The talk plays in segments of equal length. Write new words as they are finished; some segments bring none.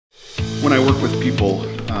people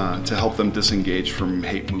to help them disengage from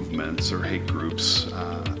hate movements or hate groups.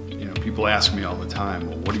 People ask me all the time,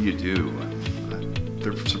 well, what do you do? And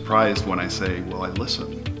they're surprised when I say, well, I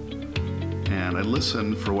listen. And I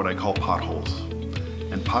listen for what I call potholes.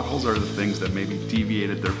 And potholes are the things that maybe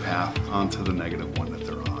deviated their path onto the negative one that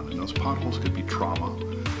they're on. And those potholes could be trauma,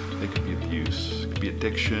 they could be abuse, it could be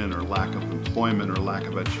addiction or lack of employment or lack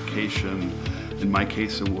of education. In my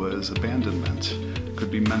case, it was abandonment. It could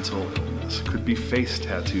be mental illness. It could be face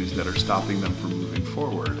tattoos that are stopping them from moving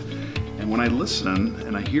forward. And when I listen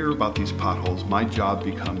and I hear about these potholes, my job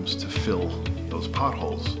becomes to fill those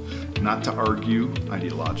potholes. Not to argue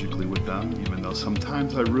ideologically with them, even though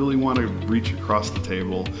sometimes I really want to reach across the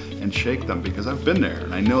table and shake them because I've been there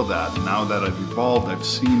and I know that. And now that I've evolved, I've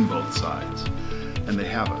seen both sides, and they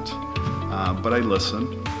haven't. But I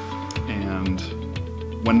listen, and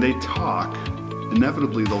when they talk,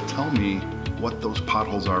 inevitably they'll tell me what those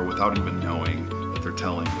potholes are without even knowing that they're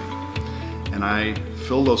telling me. And I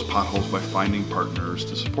fill those potholes by finding partners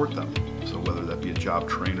to support them. So whether that be a job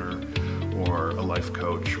trainer, or a life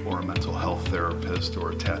coach, or a mental health therapist,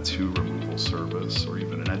 or a tattoo removal service, or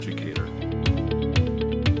even an educator.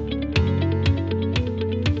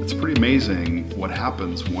 It's pretty amazing what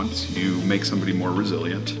happens once you make somebody more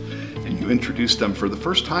resilient and you introduce them for the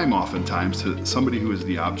first time oftentimes to somebody who is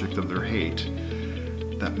the object of their hate,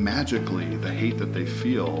 that magically the hate that they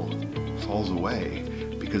feel falls away,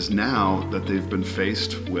 because now that they've been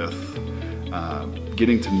faced with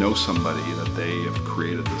getting to know somebody that they have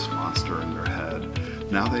created this monster in their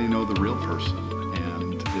head, now they know the real person,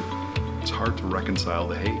 and it's hard to reconcile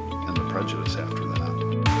the hate and the prejudice after that.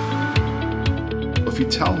 If you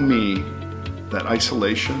tell me that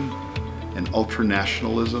isolation and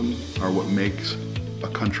ultranationalism are what makes a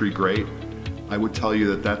country great, I would tell you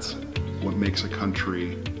that that's what makes a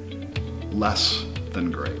country less than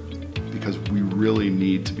great, because we really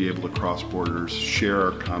need to be able to cross borders, share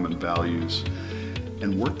our common values,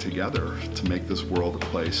 and work together to make this world a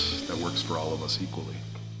place that works for all of us equally.